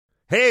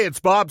Hey, it's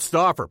Bob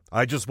Stauffer.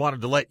 I just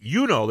wanted to let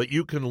you know that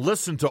you can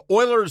listen to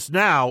Oilers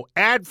Now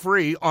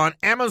ad-free on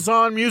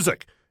Amazon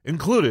Music,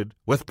 included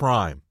with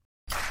Prime.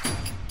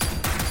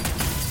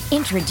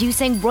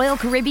 Introducing Royal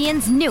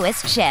Caribbean's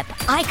newest ship,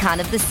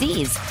 Icon of the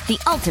Seas, the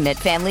ultimate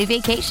family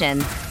vacation.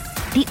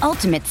 The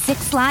ultimate 6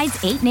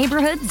 slides, 8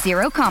 neighborhoods,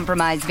 0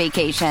 compromise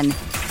vacation.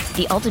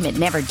 The ultimate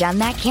never done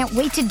that, can't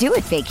wait to do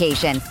it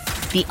vacation.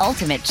 The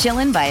ultimate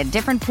chillin' by a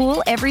different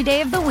pool every day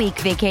of the week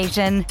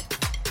vacation.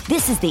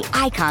 This is the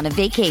Icon of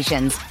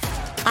vacations.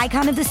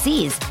 Icon of the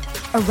Seas,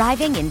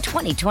 arriving in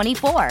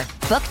 2024.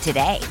 Book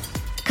today.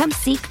 Come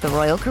seek the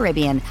Royal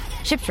Caribbean.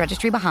 Ships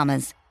Registry,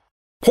 Bahamas.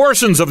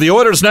 Portions of the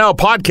Oilers Now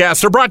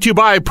podcast are brought to you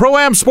by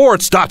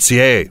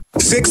ProAmSports.ca.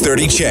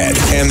 6:30 CHED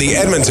and the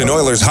Edmonton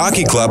Oilers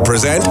Hockey Club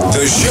present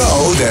the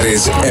show that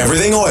is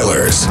everything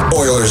Oilers.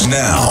 Oilers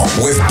Now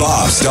with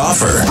Bob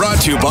Stauffer.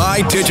 Brought to you by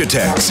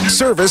Digitex.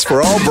 Service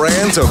for all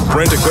brands of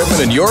print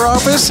equipment in your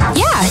office?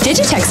 Yeah,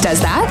 Digitex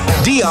does that.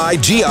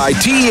 Digitex.ca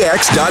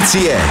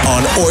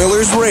on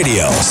Oilers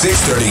Radio.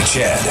 6:30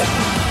 CHED.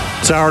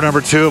 It's hour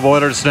number 2 of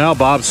Oilers Now.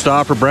 Bob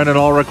Stauffer, Brendan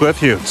Ulrich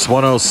with you. It's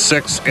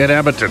 106 in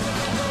Edmonton.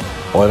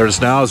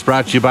 Oilers Now is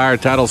brought to you by our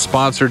title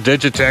sponsor,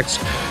 Digitex.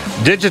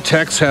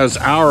 Digitex has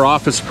our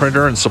office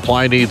printer and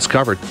supply needs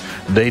covered.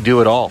 They do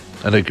it all,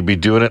 and they could be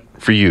doing it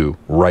for you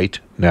right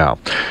now.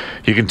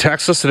 You can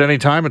text us at any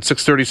time at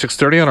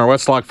 630 on our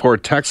Westlock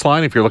Ford text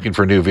line. If you're looking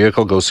for a new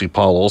vehicle, go see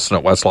Paul Olson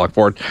at Westlock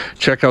Ford.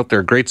 Check out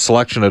their great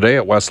selection today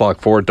at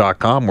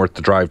westlockford.com. Worth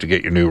the drive to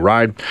get your new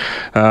ride.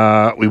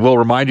 We will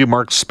remind you,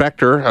 Mark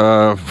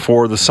Spector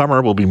for the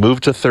summer will be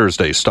moved to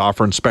Thursday.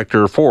 Stauffer and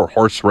Spector for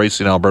Horse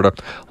Racing Alberta,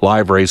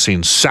 live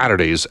racing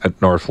Saturdays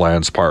at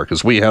Northlands Park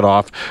as we head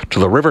off to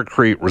the River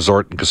Cree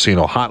Resort and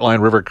Casino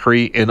Hotline. River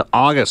Cree in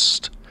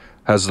August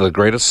has the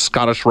greatest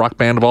Scottish rock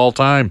band of all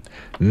time,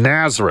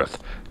 Nazareth.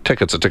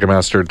 Tickets at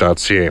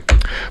Ticketmaster.ca.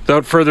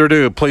 Without further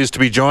ado, pleased to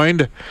be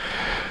joined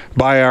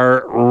by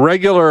our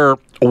regular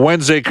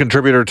Wednesday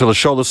contributor to the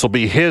show. This will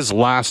be his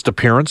last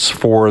appearance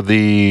for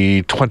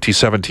the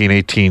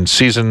 2017-18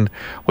 season.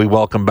 We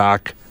welcome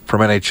back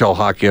from NHL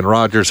Hockey and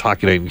Rogers,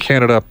 Hockey Night in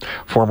Canada,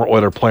 former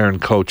Oiler player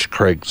and coach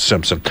Craig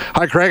Simpson.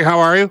 Hi, Craig. How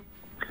are you?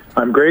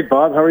 I'm great,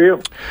 Bob. How are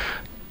you?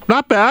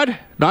 Not bad.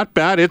 Not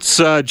bad. It's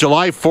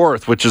July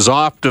 4th, which is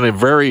often a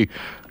very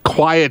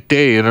quiet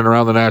day in and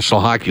around the National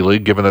Hockey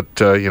League, given that,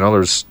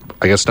 there's,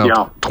 I guess,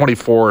 now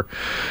 24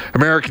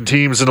 American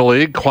teams in the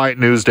league. Quiet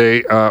news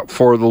day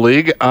for the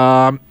league.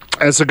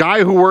 As a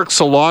guy who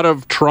works a lot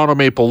of Toronto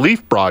Maple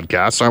Leaf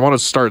broadcasts, I want to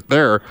start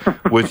there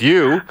with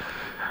you.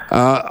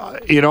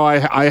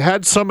 I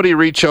had somebody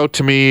reach out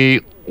to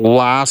me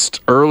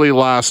early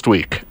last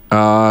week.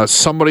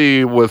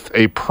 Somebody with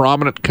a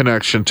prominent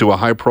connection to a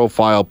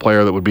high-profile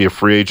player that would be a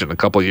free agent in a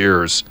couple of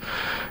years.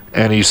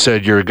 And he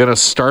said, you're going to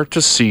start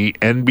to see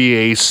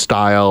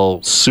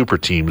NBA-style super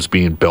teams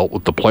being built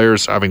with the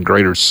players having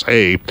greater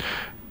say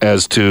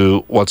as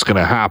to what's going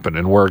to happen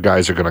and where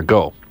guys are going to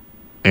go.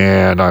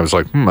 And I was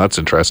like, that's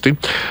interesting.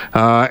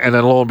 And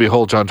then lo and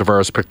behold, John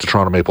Tavares picked the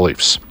Toronto Maple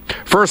Leafs.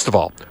 First of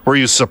all, were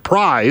you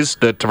surprised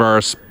that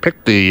Tavares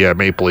picked the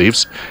Maple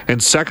Leafs?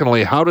 And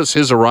secondly, how does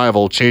his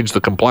arrival change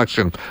the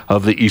complexion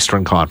of the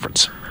Eastern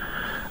Conference?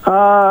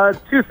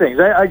 Two things.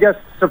 I guess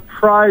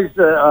surprised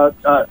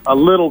a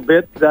little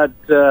bit that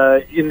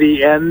in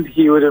the end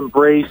he would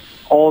embrace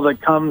all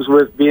that comes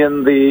with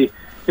being the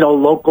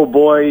local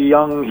boy,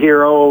 young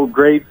hero,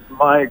 great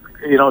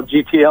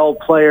GTL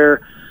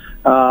player,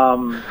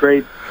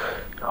 great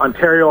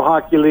Ontario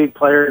Hockey League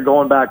player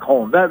going back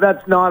home.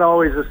 That's not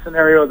always a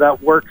scenario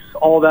that works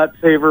all that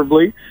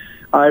favorably.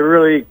 I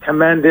really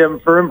commend him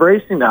for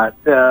embracing that.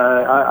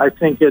 I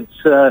think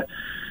it's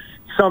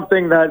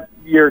something that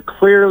you're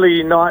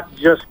clearly not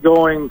just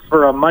going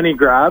for a money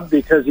grab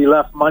because he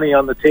left money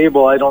on the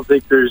table. I don't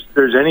think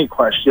there's any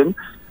question.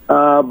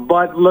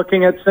 But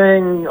looking at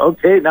saying,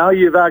 okay, now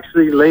you've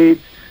actually laid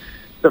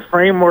the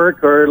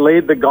framework or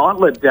laid the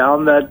gauntlet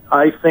down that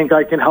I think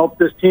I can help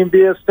this team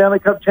be a Stanley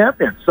Cup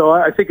champion. So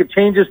I think it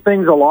changes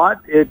things a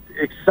lot. It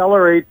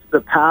accelerates the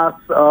path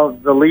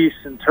of the Leafs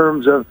in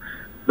terms of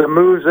the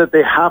moves that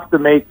they have to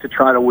make to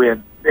try to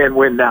win and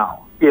win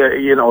now.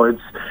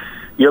 It's,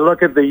 you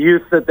look at the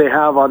youth that they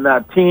have on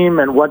that team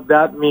and what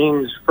that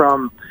means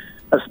from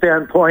a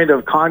standpoint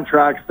of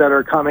contracts that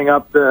are coming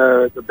up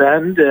the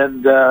bend.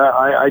 And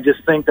I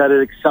just think that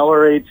it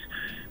accelerates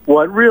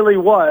what really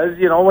was,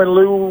 when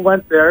Lou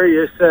went there,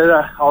 you said,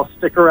 I'll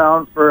stick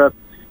around for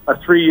a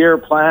 3-year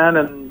plan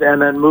and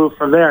then move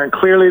from there. And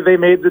clearly they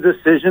made the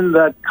decision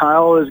that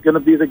Kyle is going to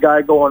be the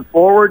guy going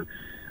forward.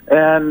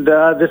 And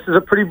this is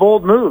a pretty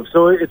bold move.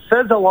 So it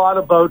says a lot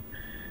about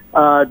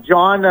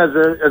John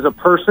as a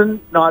person,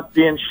 not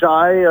being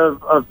shy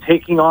of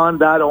taking on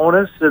that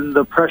onus and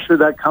the pressure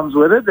that comes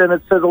with it. And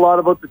it says a lot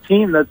about the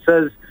team that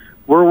says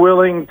we're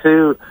willing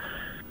to,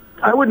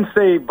 I wouldn't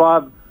say,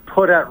 Bob,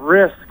 put at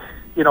risk,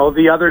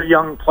 the other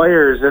young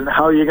players and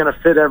how you're going to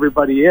fit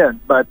everybody in.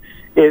 But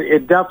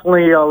it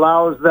definitely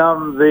allows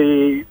them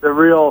the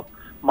real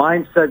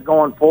mindset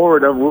going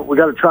forward of we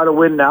got to try to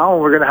win now,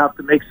 and we're going to have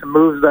to make some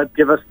moves that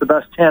give us the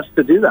best chance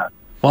to do that.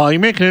 Well, you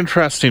make an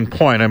interesting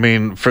point. I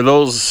mean, for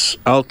those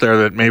out there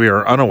that maybe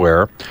are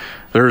unaware,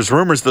 there's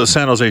rumors that the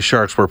San Jose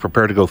Sharks were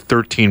prepared to go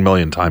 13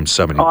 million times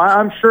 7 years. Oh,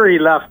 I'm sure he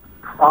left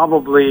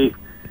probably,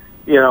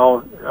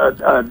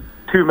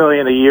 $2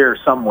 million a year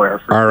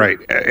somewhere. All right.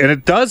 And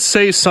it does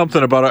say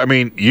something about, I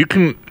mean, you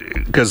can,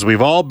 because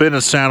we've all been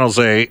to San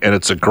Jose, and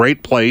it's a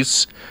great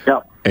place,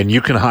 and you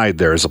can hide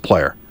there as a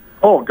player.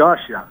 Oh, gosh,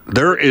 yeah.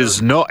 There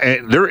is no,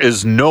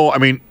 I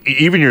mean,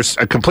 even you're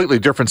a completely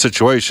different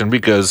situation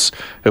because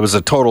it was a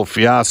total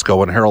fiasco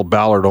when Harold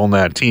Ballard owned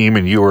that team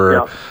and you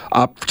were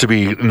up to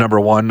be number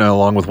one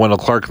along with Wendell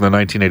Clark in the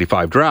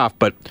 1985 draft.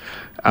 But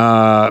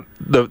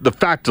the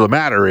fact of the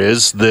matter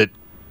is that,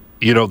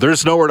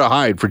 there's nowhere to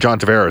hide for John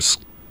Tavares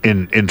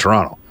in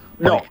Toronto.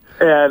 No,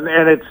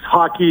 and it's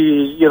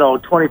hockey,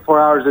 24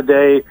 hours a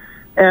day.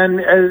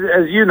 And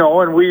as you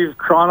know, and we've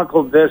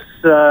chronicled this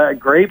at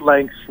great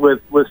lengths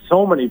with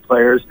so many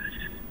players,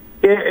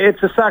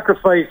 it's a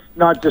sacrifice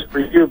not just for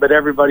you, but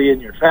everybody in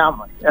your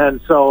family.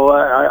 And so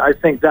I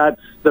think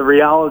that's the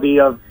reality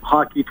of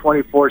hockey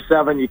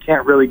 24/7. You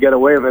can't really get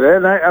away with it.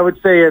 And I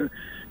would say in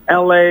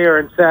L.A. or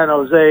in San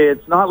Jose,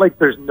 it's not like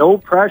there's no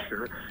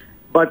pressure,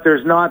 but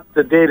there's not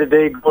the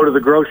day-to-day go to the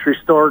grocery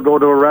store, go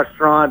to a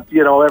restaurant,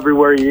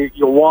 everywhere you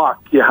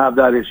walk, you have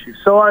that issue.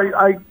 So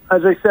I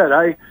as I said,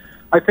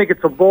 I think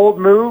it's a bold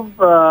move.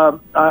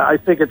 I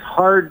think it's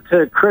hard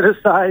to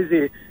criticize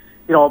a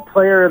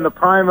player in the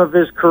prime of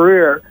his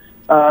career,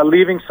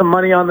 leaving some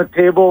money on the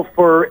table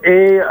for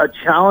a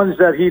challenge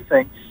that he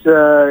thinks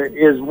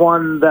is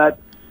one that,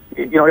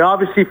 he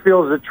obviously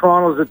feels that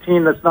Toronto's a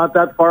team that's not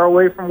that far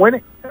away from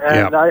winning.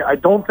 And I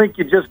don't think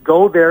you just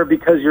go there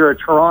because you're a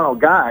Toronto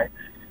guy.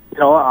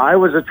 I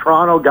was a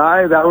Toronto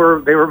guy.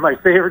 They were my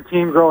favorite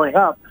team growing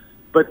up.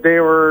 But they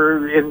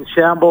were in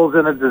shambles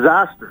and a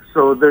disaster.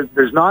 So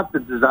there's not the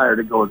desire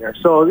to go there.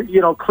 So,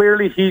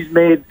 clearly he's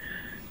made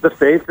the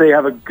faith. They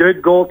have a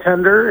good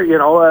goaltender,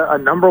 a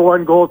number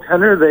one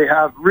goaltender. They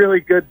have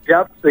really good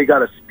depth. They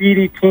got a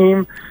speedy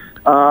team.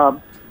 I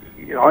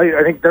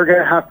think they're going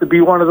to have to be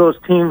one of those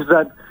teams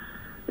that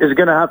is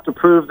going to have to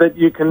prove that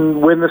you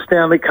can win the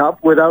Stanley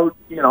Cup without,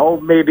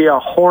 maybe a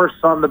horse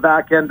on the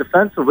back end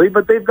defensively.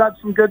 But they've got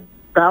some good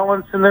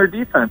balance in their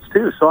defense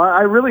too. So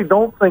I really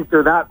don't think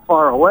they're that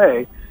far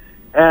away.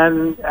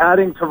 And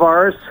adding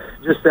Tavares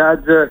just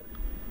adds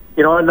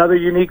another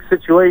unique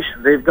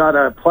situation. They've got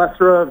a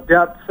plethora of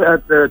depth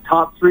at the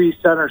top three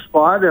center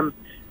spot, and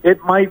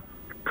it might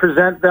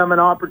present them an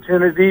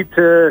opportunity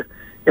to,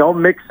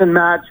 mix and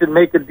match and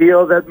make a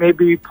deal that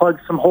maybe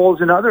plugs some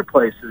holes in other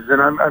places. And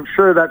I'm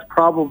sure that's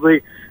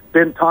probably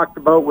been talked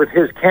about with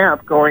his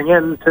camp going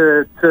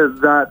into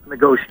that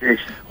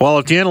negotiation. Well,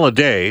 at the end of the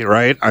day,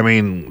 right, I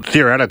mean,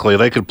 theoretically,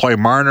 they could play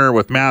Marner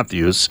with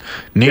Matthews,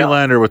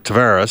 Nylander with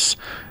Tavares,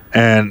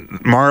 and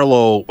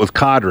Marleau with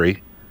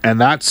Kadri,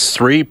 and that's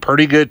three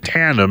pretty good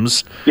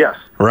tandems. Yes.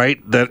 Right,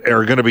 that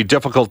are going to be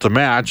difficult to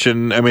match.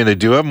 And, I mean, they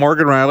do have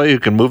Morgan Rielly who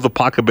can move the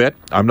puck a bit.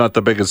 I'm not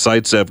the biggest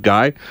Zaitsev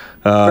guy.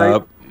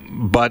 Right.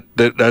 But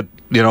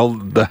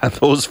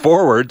those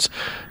forwards,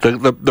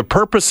 the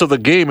purpose of the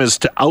game is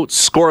to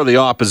outscore the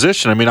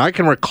opposition. I mean, I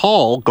can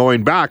recall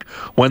going back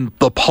when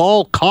the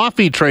Paul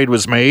Coffey trade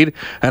was made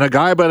and a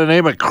guy by the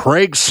name of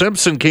Craig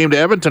Simpson came to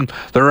Edmonton.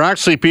 There were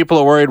actually people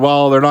who worried,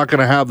 well, they're not going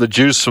to have the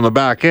juice from the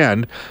back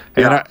end.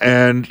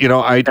 And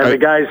the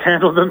guys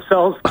handled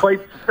themselves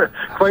quite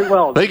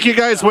well. I think you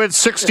guys went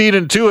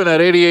 16-2 in that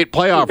 88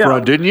 playoff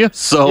run, didn't you?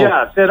 So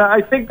yes, and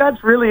I think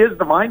that really is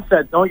the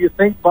mindset, don't you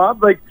think,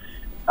 Bob? Like,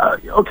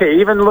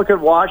 even look at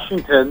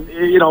Washington.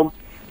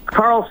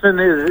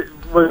 Karlsson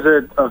was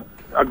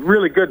a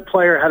really good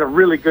player, had a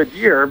really good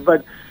year,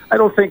 but I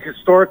don't think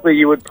historically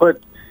you would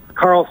put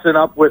Karlsson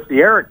up with the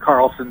Erik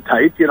Karlsson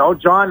type.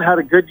 John had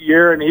a good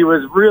year, and he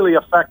was really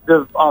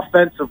effective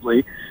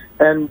offensively.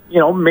 And,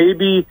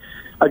 maybe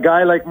a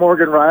guy like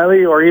Morgan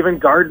Rielly or even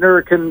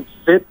Gardner can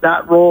fit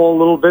that role a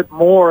little bit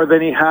more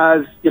than he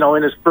has,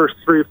 in his first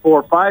 3,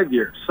 4, 5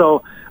 years.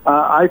 So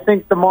I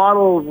think the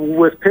model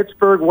with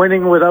Pittsburgh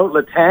winning without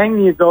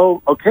Letang, you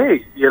go,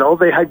 okay,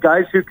 they had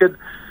guys who could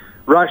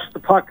rush the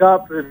puck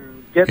up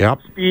and get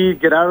speed,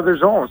 get out of their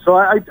zone. So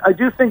I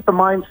do think the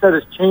mindset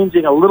is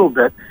changing a little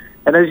bit.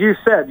 And as you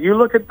said, you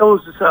look at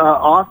those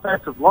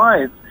offensive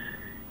lines,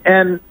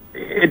 and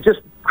it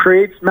just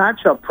creates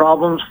matchup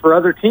problems for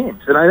other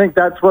teams. And I think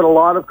that's what a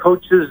lot of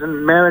coaches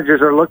and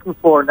managers are looking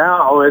for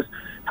now is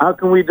how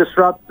can we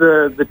disrupt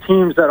the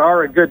teams that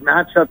are a good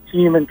matchup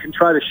team and can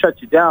try to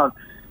shut you down.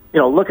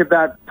 Look at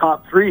that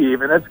top three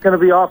even. It's going to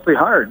be awfully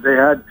hard. They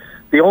had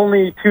the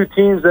only two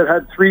teams that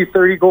had 3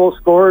 30-goal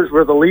scorers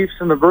were the Leafs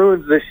and the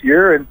Bruins this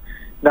year, and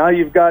now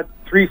you've got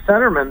 3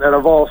 centermen that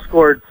have all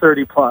scored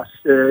 30-plus,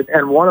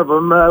 and one of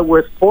them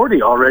with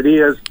 40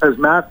 already as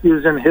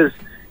Matthews in his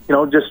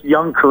just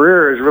young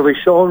career has really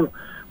shown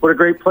what a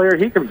great player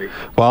he can be.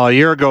 Well, a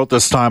year ago at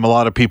this time, a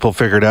lot of people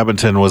figured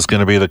Edmonton was going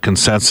to be the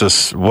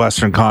consensus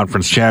Western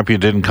Conference champion.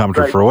 Didn't come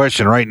to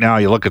fruition. Right now,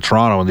 you look at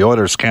Toronto, and the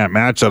Oilers can't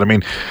match that. I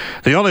mean,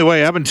 the only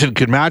way Edmonton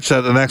could match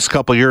that the next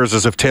couple of years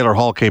is if Taylor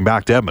Hall came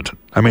back to Edmonton.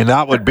 I mean,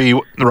 that would be,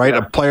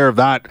 a player of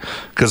that,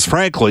 because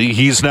frankly,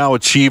 he's now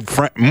achieved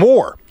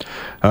more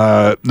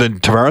than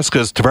Tavares,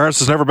 because Tavares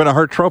has never been a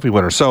Hart Trophy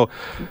winner. So,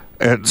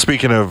 and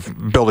speaking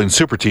of building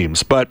super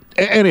teams, but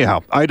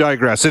anyhow, I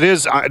digress. It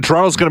is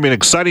Toronto's going to be an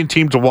exciting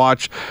team to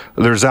watch.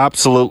 There's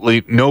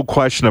absolutely no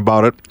question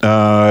about it.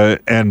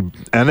 And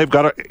they've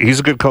got he's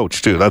a good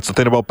coach too. That's the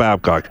thing about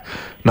Babcock.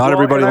 Not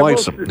everybody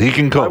likes him. He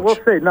can coach. I will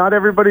say, not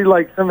everybody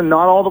likes him, and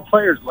not all the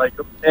players like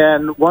him.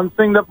 And one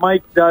thing that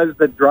Mike does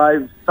that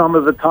drives some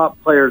of the top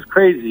players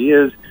crazy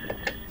is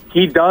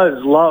he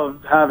does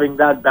love having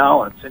that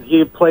balance, and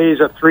he plays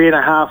a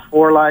 3.5,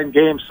 4-line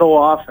game so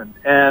often,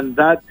 and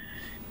that.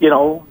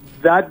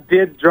 That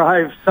did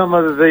drive some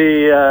of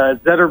the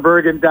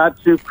Zetterberg and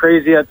Datsuk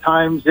crazy at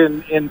times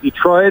in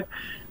Detroit.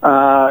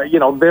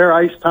 Their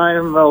ice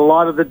time, a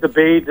lot of the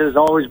debate has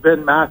always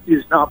been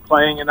Matthews not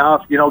playing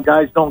enough.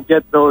 Guys don't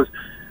get those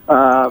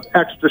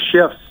extra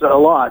shifts a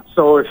lot.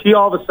 So if he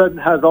all of a sudden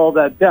has all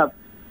that depth,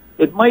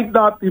 it might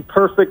not be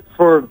perfect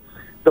for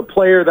the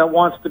player that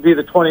wants to be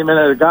the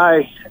 20-minute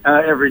guy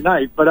every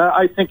night. But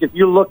I think if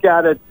you look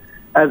at it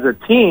as a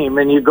team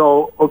and you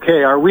go,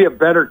 okay, are we a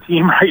better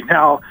team right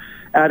now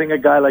adding a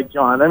guy like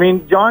John? I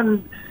mean,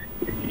 John,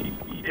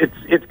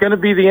 it's going to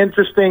be the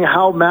interesting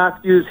how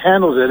Matthews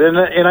handles it.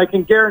 And I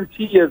can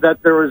guarantee you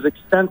that there was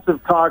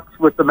extensive talks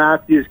with the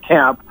Matthews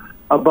camp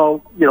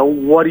about,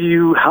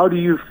 how do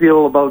you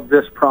feel about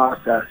this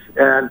process?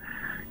 And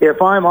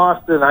if I'm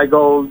Austin, I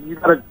go, you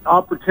got an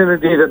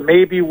opportunity to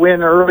maybe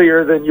win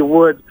earlier than you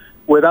would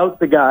without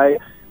the guy.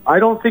 I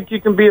don't think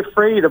you can be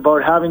afraid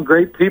about having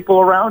great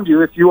people around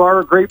you if you are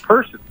a great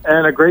person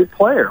and a great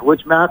player,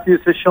 which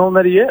Matthews has shown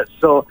that he is.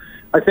 So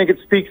I think it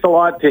speaks a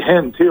lot to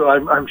him, too.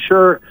 I'm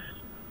sure,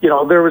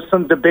 there was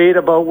some debate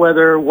about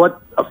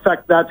what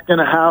effect that's going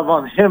to have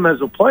on him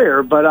as a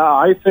player. But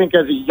I think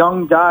as a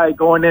young guy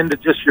going into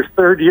just your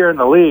third year in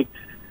the league,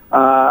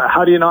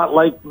 how do you not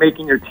like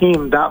making your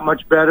team that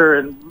much better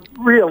and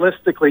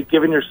realistically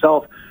giving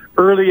yourself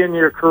early in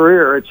your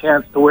career a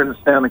chance to win the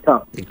Stanley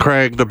Cup?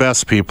 Craig, the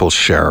best people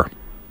share,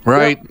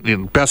 right?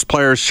 Yep. Best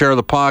players share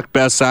the puck,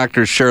 best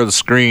actors share the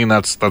screen.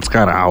 That's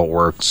kind of how it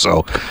works.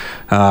 So,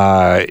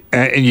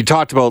 and you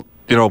talked about,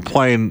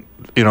 playing,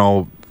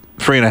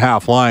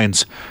 3.5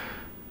 lines.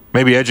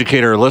 Maybe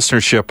educate our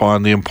listenership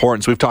on the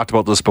importance. We've talked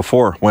about this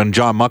before when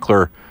John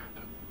Muckler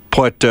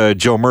put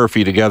Joe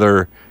Murphy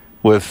together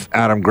with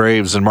Adam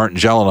Graves and Martin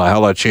Gelinas,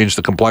 how that changed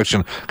the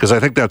complexion, because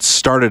I think that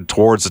started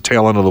towards the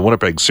tail end of the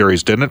Winnipeg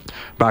series, didn't it,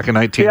 back in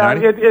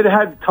 1990? Yeah, it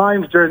had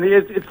times during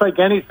it's like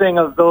anything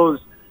of those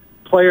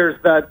players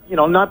that,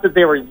 not that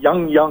they were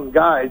young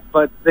guys,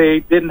 but they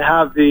didn't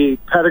have the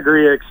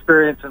pedigree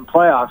experience in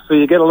playoffs. So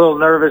you get a little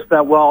nervous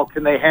that,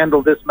 can they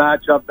handle this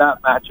matchup,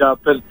 that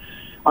matchup? And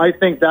I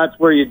think that's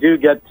where you do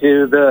get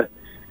to the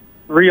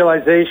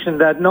realization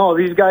that no,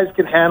 these guys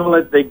can handle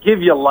it. They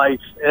give you life,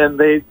 and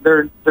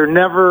they're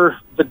never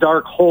the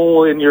dark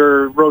hole in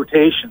your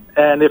rotation.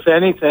 And if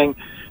anything,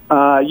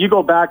 you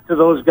go back to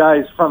those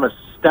guys from a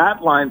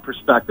stat line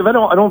perspective. I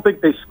don't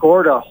think they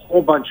scored a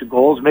whole bunch of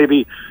goals,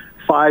 maybe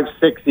 5,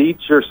 6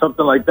 each or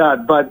something like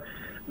that. But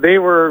they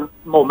were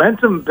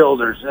momentum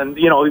builders, and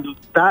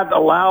that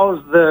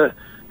allows the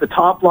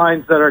top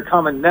lines that are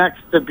coming next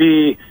to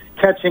be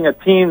catching a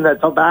team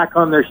that's back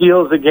on their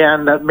heels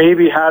again, that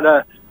maybe had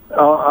a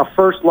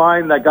first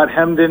line that got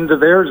hemmed into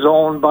their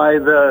zone by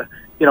the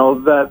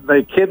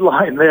kid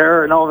line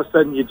there, and all of a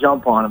sudden you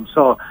jump on them.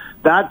 So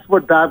that's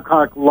what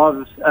Babcock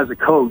loves as a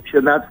coach,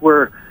 and that's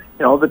where,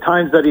 the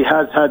times that he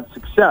has had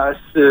success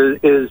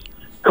is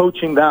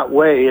coaching that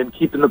way and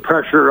keeping the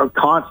pressure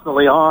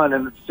constantly on,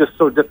 and it's just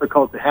so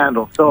difficult to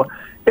handle. So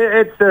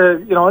it's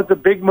a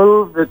big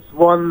move. It's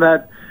one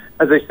that,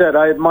 as I said,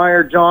 I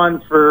admire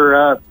John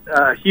for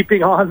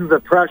heaping on the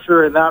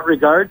pressure in that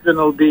regard, and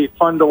it'll be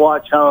fun to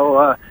watch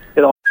how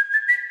it all.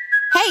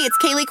 Hey, it's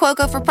Kaylee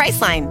Cuoco for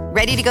Priceline.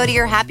 Ready to go to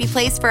your happy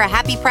place for a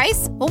happy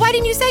price? Well, why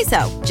didn't you say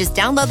so? Just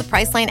download the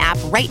Priceline app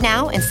right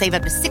now and save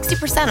up to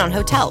 60% on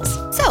hotels.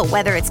 So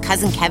whether it's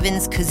Cousin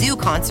Kevin's Kazoo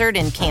Concert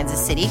in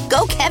Kansas City,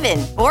 go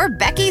Kevin, or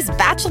Becky's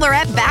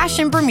Bachelorette Bash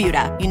in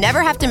Bermuda, you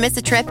never have to miss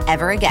a trip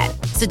ever again.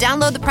 So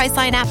download the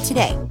Priceline app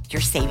today.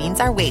 Your savings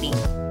are waiting.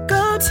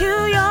 Go to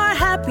your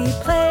happy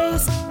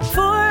place for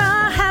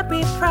a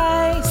happy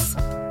price.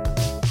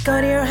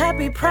 Go to your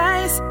happy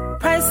price,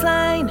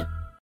 Priceline.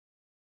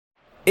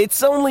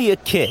 It's only a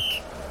kick,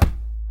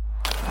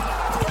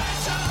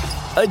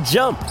 a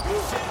jump,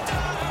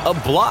 a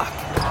block.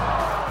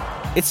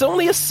 It's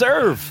only a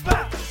serve.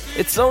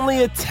 It's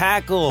only a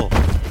tackle,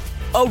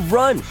 a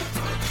run.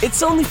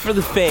 It's only for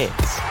the fans.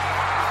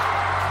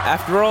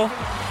 After all,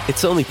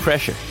 it's only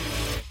pressure.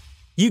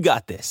 You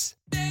got this.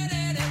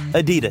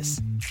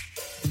 Adidas.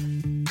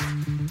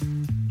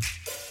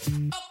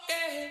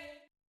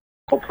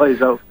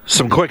 plays out.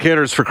 Some quick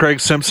hitters for Craig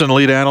Simpson,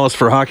 lead analyst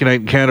for Hockey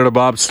Night in Canada.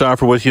 Bob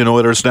Stauffer with you in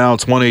Oilers Now.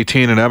 It's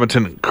 1:18 in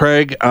Edmonton.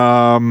 Craig,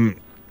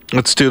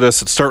 let's do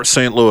this. Let's start with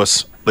St.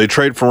 Louis. They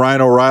trade for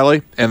Ryan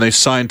O'Reilly, and they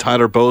signed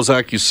Tyler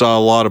Bozak. You saw a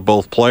lot of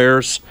both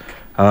players.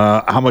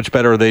 How much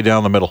better are they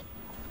down the middle?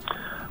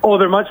 Oh,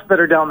 they're much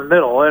better down the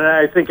middle, and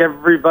I think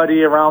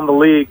everybody around the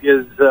league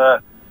is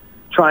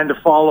trying to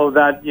follow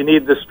that. You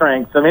need the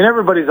strength. I mean,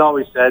 everybody's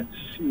always said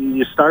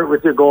you start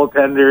with your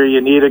goaltender, you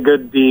need a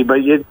good D,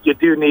 but you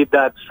do need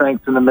that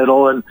strength in the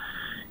middle. And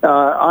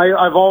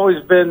I've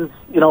always been,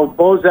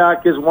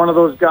 Bozak is one of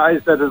those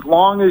guys that as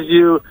long as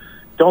you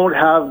don't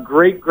have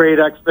great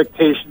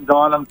expectations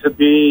on him to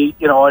be,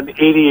 an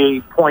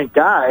 88-point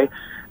guy,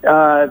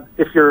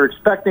 if you're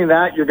expecting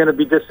that, you're going to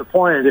be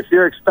disappointed. If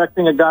you're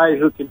expecting a guy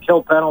who can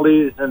kill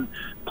penalties and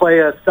play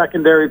a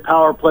secondary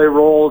power play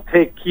role,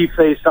 take key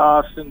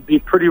face-offs, and be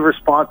pretty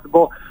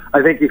responsible,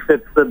 I think he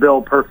fits the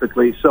bill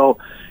perfectly. So,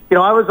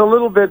 I was a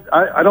little bit,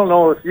 I don't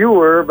know if you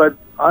were, but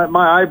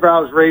my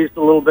eyebrows raised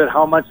a little bit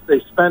how much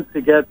they spent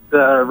to get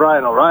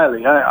Ryan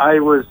O'Reilly. I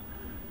was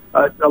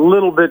a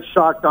little bit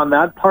shocked on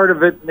that. Part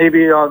of it,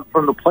 maybe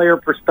from the player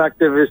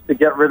perspective, is to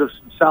get rid of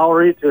some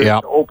salary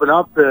to open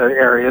up the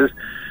areas.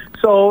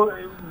 So,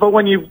 but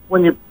when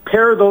you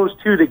pair those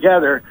two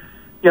together,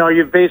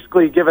 you've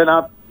basically given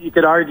up, you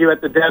could argue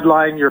at the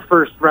deadline, your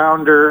first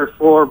rounder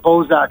for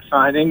Bozak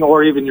signing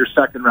or even your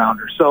second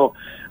rounder. So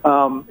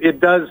it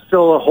does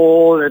fill a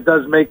hole and it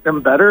does make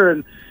them better.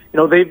 And,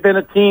 they've been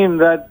a team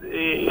that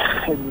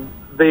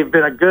they've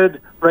been a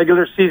good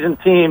regular season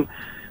team,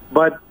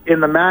 but in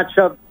the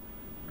matchup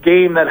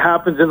game that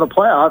happens in the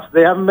playoffs,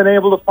 they haven't been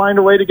able to find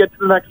a way to get to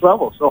the next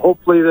level. So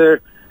hopefully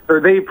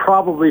they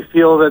probably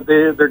feel that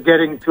they're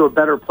getting to a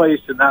better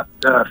place in that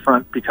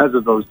front because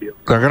of those deals.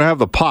 They're going to have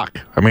the puck.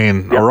 I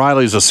mean,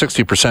 O'Reilly's a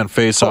 60%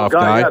 face-off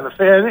guy.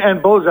 Yeah,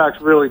 and Bozak's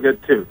really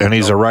good too. And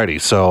he's a righty,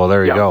 so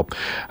there you go.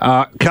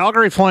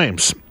 Calgary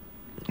Flames.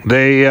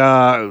 They,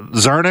 Austin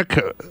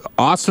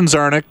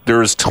Czarnik,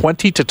 there's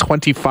 20 to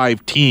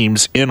 25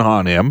 teams in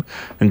on him,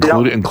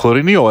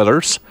 including the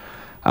Oilers.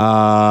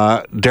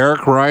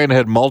 Derek Ryan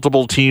had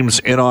multiple teams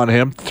in on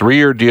him,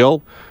 3-year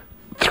deal,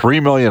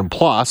 $3 million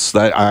plus.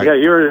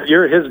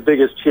 You're his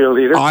biggest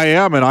cheerleader. I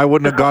am, and I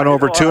wouldn't have gone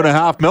over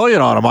 $2.5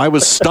 million on him. I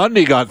was stunned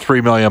he got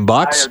 $3 million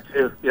bucks. I am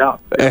too. Yeah.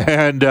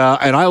 And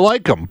I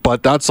like him,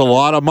 but that's a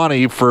lot of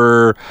money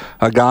for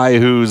a guy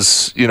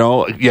who's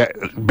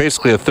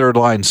basically a third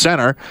line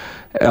center.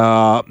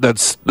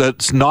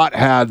 That's not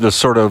had the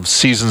sort of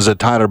seasons that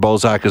Tyler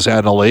Bozak has had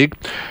in the league.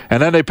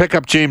 And then they pick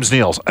up James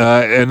Neal.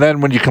 And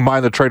then when you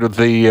combine the trade with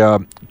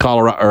the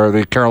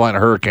Carolina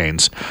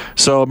Hurricanes,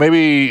 so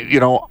maybe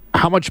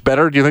how much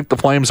better do you think the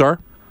Flames are?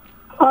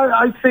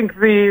 I think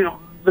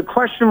the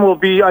question will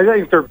be, I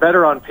think they're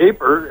better on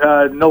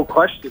paper, no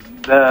question.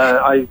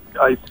 I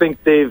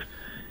think they've,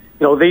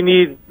 they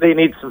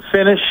need some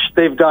finish.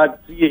 They've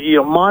got,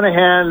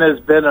 Monahan has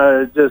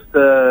been just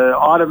a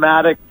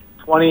automatic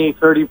 20,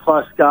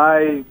 30-plus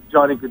guy.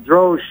 Johnny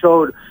Gaudreau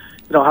showed,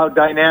 how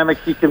dynamic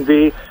he can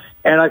be.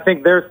 And I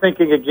think they're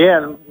thinking,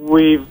 again,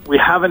 we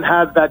haven't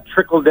had that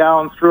trickle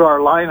down through our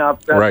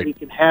lineup that we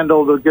can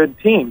handle the good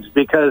teams,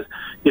 because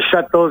you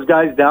shut those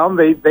guys down,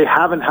 they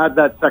haven't had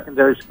that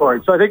secondary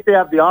scoring. So I think they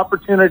have the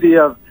opportunity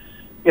of,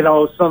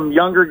 some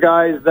younger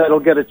guys that'll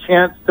get a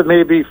chance to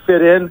maybe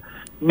fit in.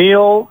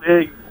 Neal,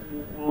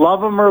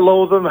 love him or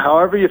loathe him,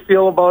 however you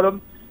feel about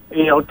him.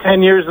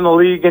 10 years in the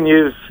league and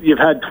you've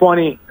had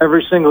 20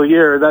 every single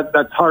year.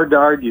 That's hard to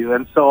argue.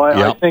 And so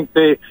I think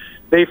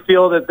they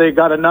feel that they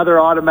got another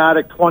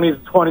automatic 20 to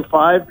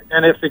 25,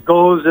 and if it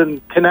goes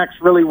and connects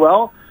really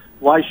well,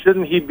 why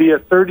shouldn't he be a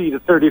 30 to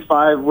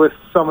 35 with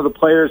some of the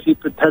players he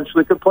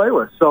potentially could play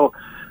with? So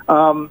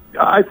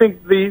I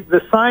think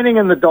the signing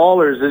and the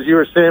dollars, as you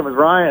were saying with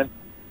Ryan,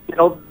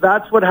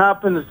 that's what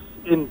happens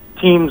in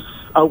teams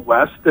out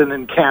west and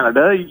in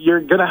Canada.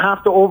 You're going to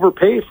have to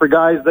overpay for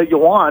guys that you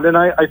want, and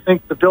I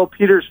think the Bill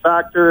Peters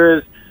factor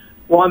is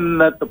one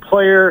that the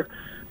player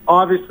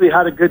obviously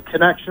had a good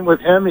connection with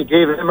him. He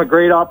gave him a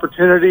great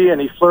opportunity,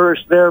 and he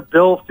flourished there.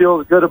 Bill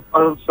feels good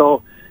about him,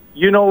 so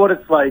you know what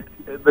it's like.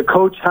 The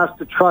coach has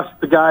to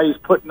trust the guy he's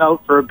putting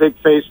out for a big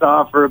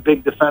face-off or a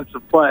big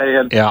defensive play,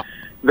 and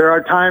there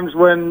are times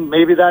when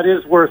maybe that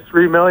is worth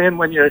 $3 million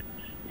when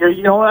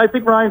I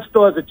think Ryan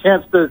still has a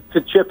chance to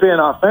chip in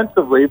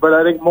offensively, but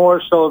I think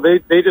more so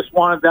they just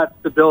wanted that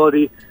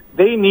stability.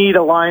 They need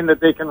a line that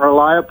they can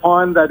rely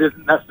upon that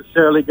isn't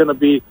necessarily going to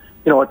be,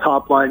 a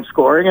top-line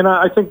scoring, and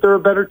I think they're a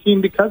better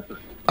team because of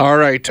it. All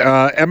right.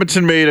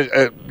 Edmonton made,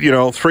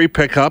 3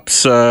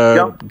 pickups.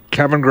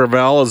 Kevin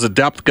Gravel is a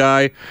depth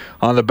guy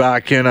on the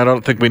back end. I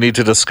don't think we need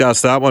to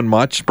discuss that one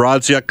much.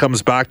 Brodziak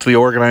comes back to the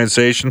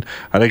organization.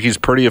 I think he's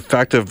pretty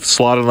effective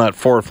slotted on that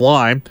fourth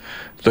line.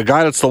 The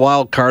guy that's the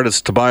wild card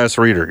is Tobias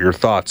Rieder. Your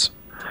thoughts?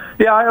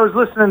 Yeah, I was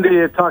listening to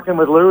you talking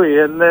with Louie,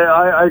 and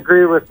I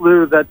agree with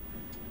Lou that,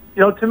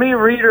 to me,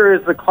 Reeder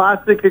is the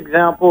classic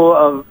example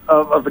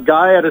of a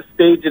guy at a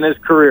stage in his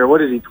career.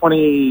 What is he,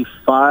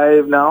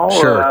 25 now?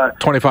 Sure,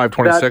 25,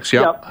 26,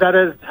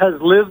 that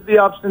has lived the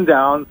ups and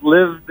downs,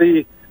 lived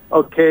the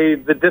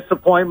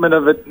disappointment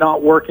of it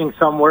not working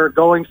somewhere,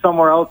 going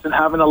somewhere else and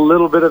having a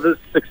little bit of a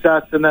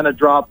success and then a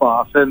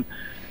drop-off. And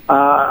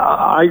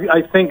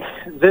I think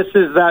this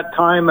is that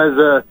time as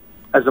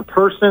a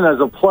person, as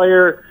a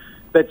player,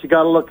 that you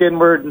got to look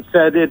inward and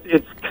said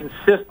it's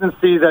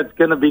consistency that's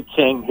going to be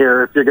king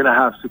here if you're going to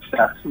have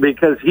success.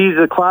 Because he's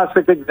a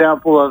classic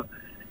example of,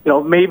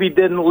 maybe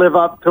didn't live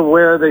up to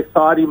where they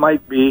thought he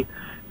might be,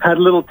 had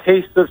a little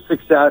taste of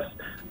success,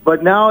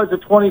 but now as a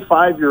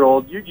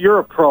 25-year-old, you're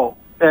a pro,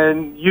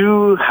 and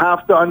you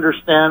have to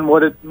understand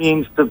what it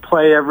means to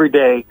play every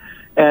day.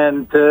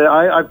 And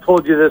I've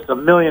told you this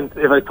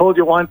if I told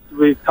you once,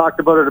 we've talked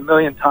about it a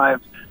million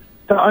times,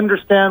 to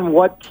understand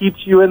what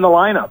keeps you in the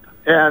lineup.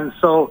 And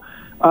so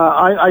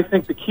I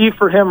think the key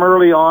for him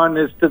early on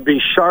is to be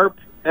sharp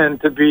and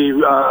to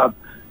be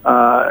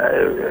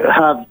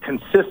have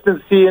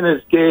consistency in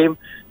his game,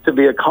 to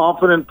be a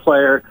confident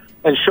player,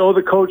 and show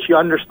the coach you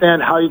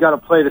understand how you got to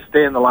play to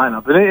stay in the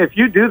lineup. And if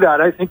you do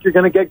that, I think you're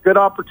going to get good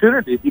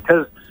opportunity,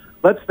 because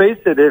let's face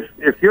it,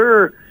 if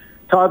you're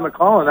Todd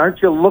McLellan,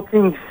 aren't you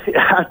looking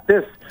at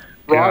this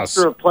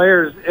roster of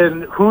players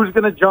and who's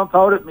going to jump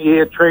out at me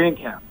at training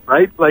camp,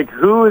 right? Like,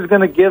 who is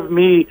going to give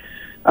me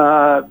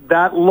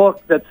that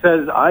look that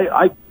says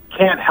I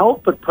can't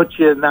help but put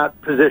you in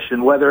that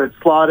position, whether it's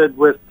slotted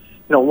with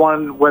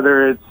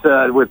whether it's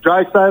with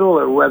Draisaitl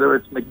or whether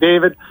it's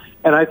McDavid.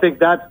 And I think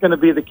that's going to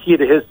be the key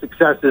to his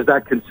success, is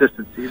that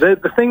consistency.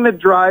 The thing that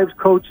drives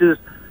coaches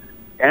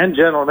and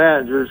general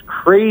managers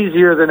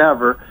crazier than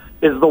ever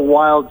is the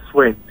wild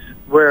swings,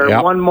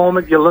 where one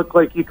moment you look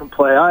like you can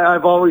play.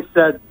 I've always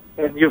said,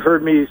 and you've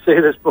heard me say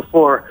this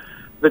before,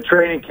 the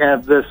training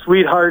camp, the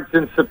sweethearts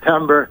in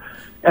September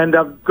end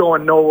up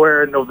going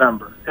nowhere in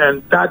November.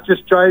 And that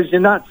just drives you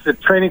nuts. At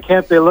training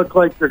camp, they look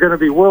like they're going to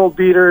be world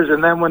beaters,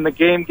 and then when the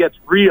game gets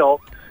real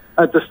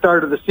at the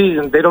start of the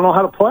season, they don't know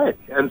how to play.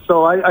 And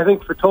so I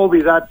think for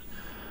Toby, that's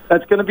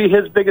going to be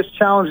his biggest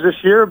challenge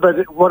this year,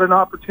 but what an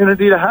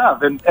opportunity to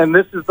have. And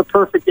this is the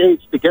perfect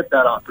age to get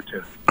that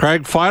opportunity.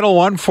 Craig, final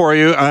one for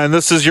you, and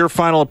this is your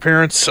final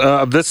appearance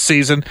of this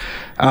season.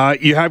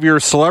 You have your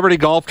celebrity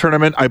golf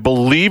tournament. I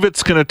believe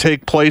it's going to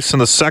take place in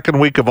the second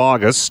week of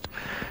August.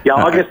 Yeah,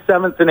 August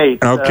 7th and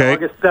 8th. Okay.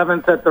 August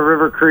 7th at the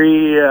River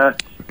Cree,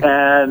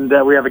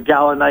 and we have a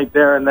gala night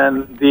there, and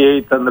then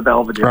the 8th on the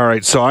Belvedere. All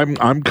right, so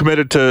I'm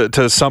committed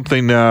to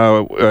something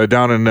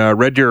down in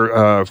Red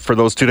Deer for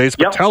those 2 days.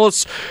 But tell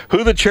us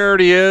who the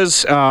charity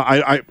is.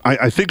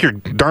 I think you're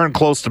darn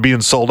close to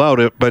being sold out,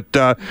 but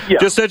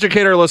just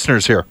educate our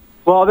listeners here.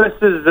 Well, this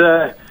is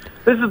the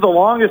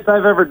longest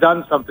I've ever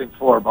done something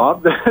for,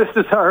 Bob. This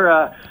is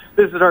our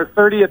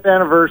 30th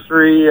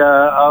anniversary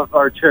of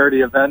our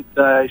charity event.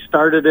 I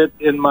started it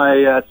in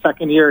my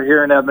second year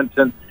here in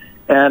Edmonton,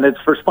 and it's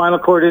for Spinal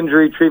Cord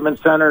Injury Treatment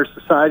Center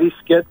Society,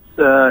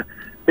 SCITS.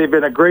 They've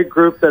been a great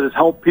group that has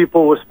helped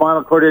people with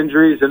spinal cord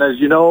injuries, and as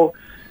you know,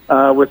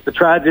 with the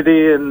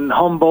tragedy in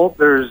Humboldt,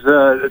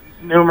 there's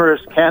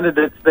numerous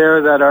candidates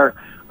there that are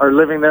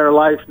living their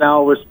life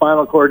now with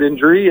spinal cord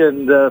injury,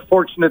 and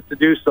fortunate to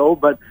do so.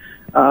 But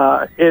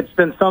it's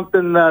been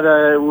something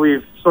that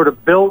we've sort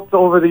of built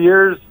over the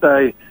years.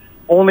 I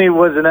only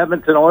was an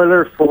Edmonton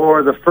Oiler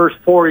for the first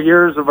 4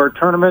 years of our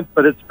tournament,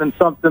 but it's been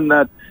something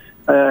that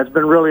has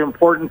been really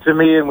important to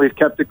me, and we've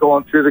kept it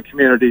going through the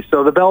community.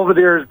 So the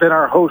Belvedere has been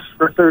our host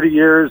for 30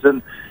 years,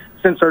 and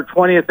since our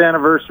 20th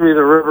anniversary,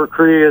 the River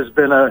Cree has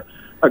been a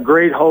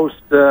great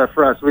host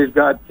for us. We've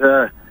got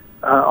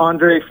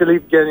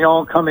Andre-Philippe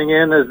Gagnon coming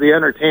in as the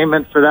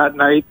entertainment for that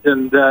night,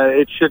 and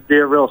it should be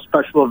a real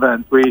special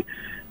event.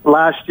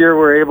 Last year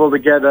were able to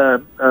get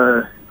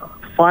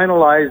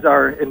finalize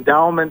our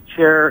endowment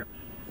chair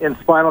in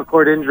spinal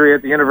cord injury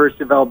at the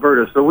University of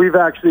Alberta. So we've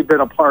actually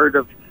been a part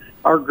of,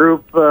 our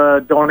group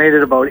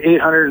donated about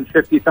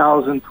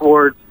 $850,000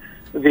 towards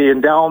the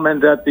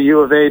endowment at the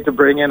U of A to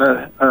bring in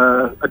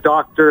a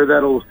doctor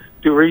that'll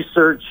do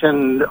research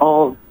and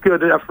all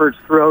good efforts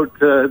throughout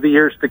the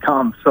years to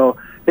come. So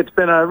it's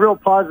been a real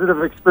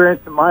positive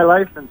experience in my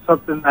life, and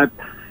something that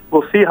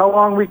we'll see how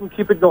long we can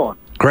keep it going.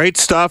 Great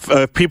stuff.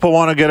 If people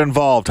want to get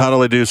involved, how do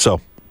they do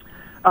so?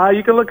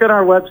 You can look at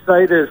our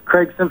website is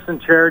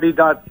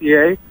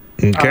CraigSimpsonCharity.ca.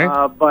 Okay.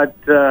 But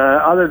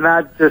other than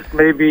that, just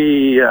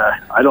maybe,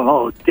 I don't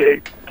know,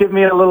 give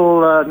me a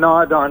little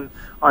nod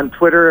on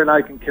Twitter and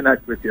I can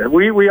connect with you.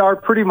 We are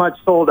pretty much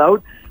sold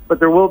out, but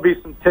there will be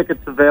some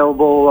tickets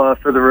available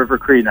for the River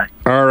Cree night.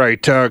 All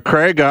right.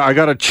 Craig, I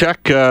got to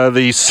check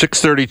the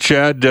 6:30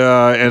 CHED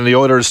and the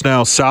Oilers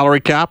Now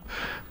salary cap,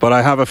 but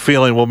I have a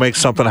feeling we'll make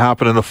something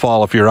happen in the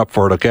fall if you're up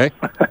for it, okay?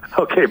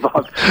 Okay,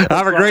 Bob.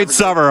 Have a great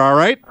summer, all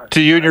right?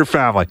 To you and your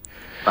family.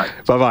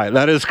 Bye-bye.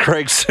 That is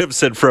Craig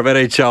Simpson from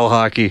NHL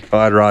Hockey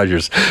on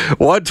Rogers.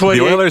 128.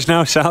 The Oilers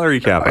now salary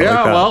cap.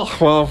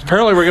 Well,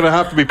 apparently we're going to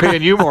have to be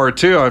paying you more,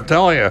 too, I'm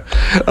telling you.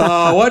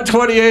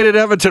 128 in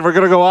Edmonton. We're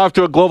going to go off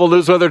to a global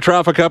news weather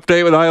traffic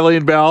update with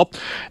Eileen Bell.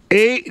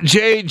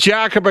 AJ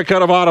Jakobic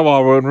out of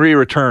Ottawa when we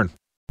return.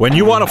 When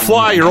you want to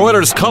fly your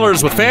Oilers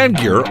colors with fan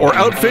gear or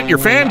outfit your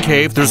fan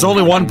cave, there's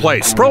only one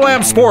place.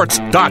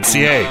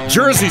 ProAmSports.ca.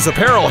 Jerseys,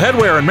 apparel,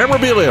 headwear, and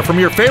memorabilia from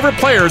your favorite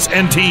players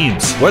and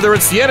teams. Whether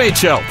it's the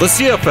NHL, the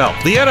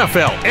CFL, the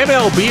NFL,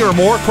 MLB, or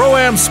more,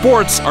 Pro-Am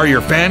Sports are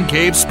your fan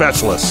cave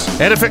specialists.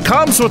 And if it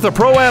comes with a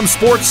Pro-Am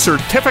Sports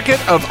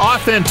Certificate of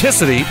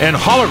Authenticity and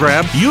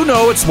hologram, you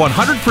know it's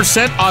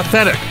 100%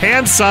 authentic,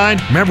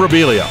 hand-signed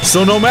memorabilia.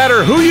 So no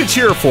matter who you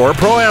cheer for,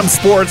 Pro-Am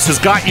Sports has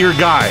got your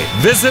guy.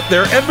 Visit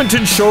their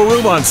Edmonton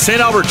showroom on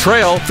St. Albert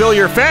Trail. Fill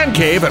your fan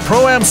cave at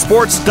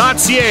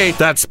ProAmSports.ca.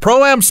 That's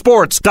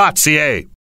ProAmSports.ca.